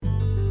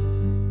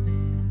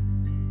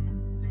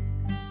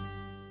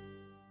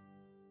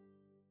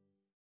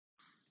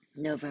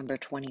November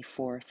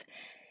 24th,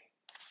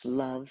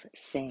 Love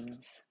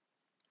sings.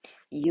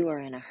 You are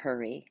in a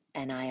hurry,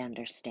 and I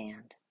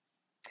understand.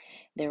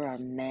 There are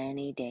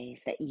many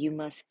days that you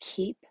must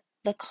keep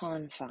the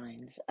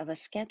confines of a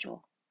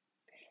schedule.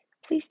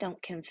 Please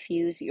don't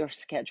confuse your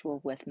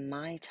schedule with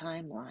my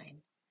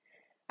timeline.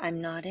 I'm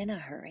not in a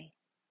hurry.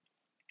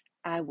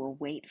 I will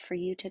wait for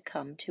you to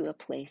come to a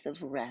place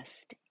of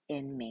rest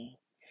in me.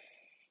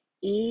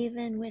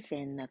 Even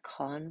within the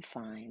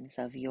confines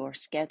of your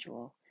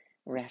schedule,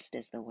 rest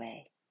is the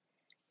way.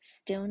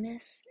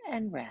 Stillness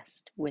and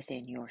rest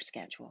within your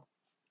schedule.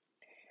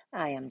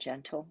 I am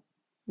gentle.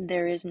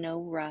 There is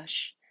no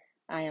rush.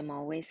 I am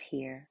always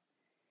here.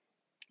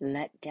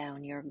 Let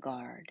down your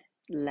guard.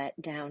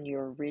 Let down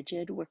your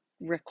rigid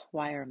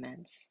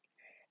requirements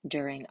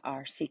during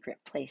our secret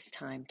place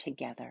time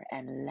together,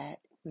 and let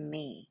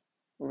me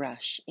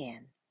rush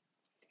in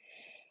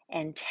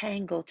and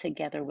tangle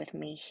together with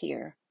me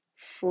here,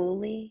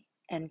 fully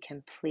and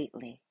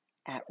completely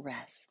at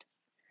rest.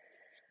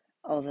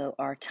 Although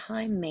our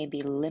time may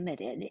be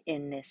limited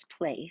in this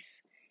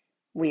place,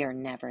 we are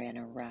never in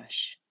a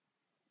rush.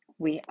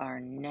 We are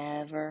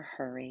never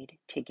hurried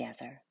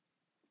together.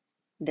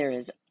 There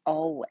is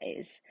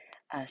always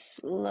a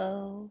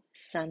slow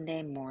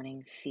Sunday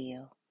morning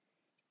feel,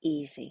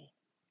 easy,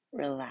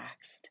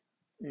 relaxed,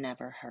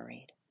 never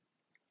hurried.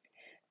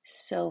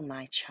 So,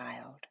 my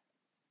child,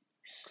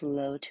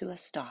 slow to a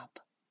stop.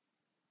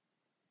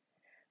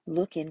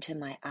 Look into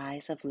my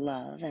eyes of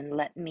love and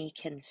let me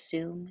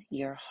consume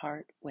your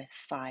heart with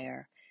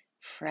fire,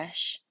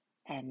 fresh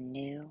and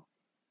new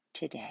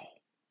today.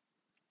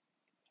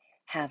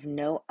 Have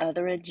no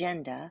other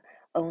agenda,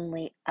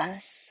 only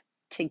us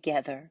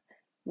together,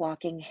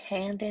 walking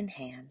hand in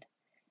hand,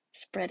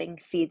 spreading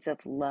seeds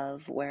of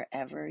love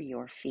wherever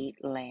your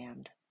feet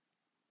land.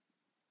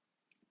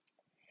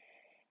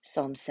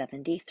 Psalm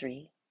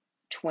 73,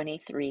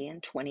 23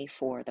 and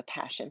 24, the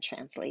Passion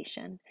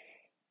Translation.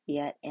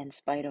 Yet in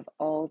spite of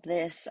all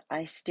this,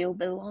 I still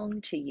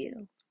belong to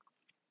you.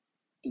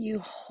 You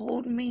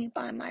hold me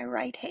by my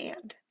right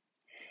hand.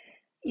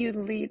 You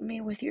lead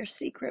me with your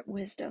secret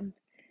wisdom,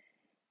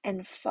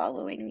 and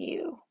following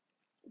you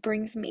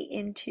brings me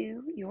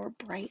into your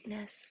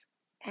brightness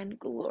and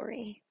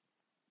glory.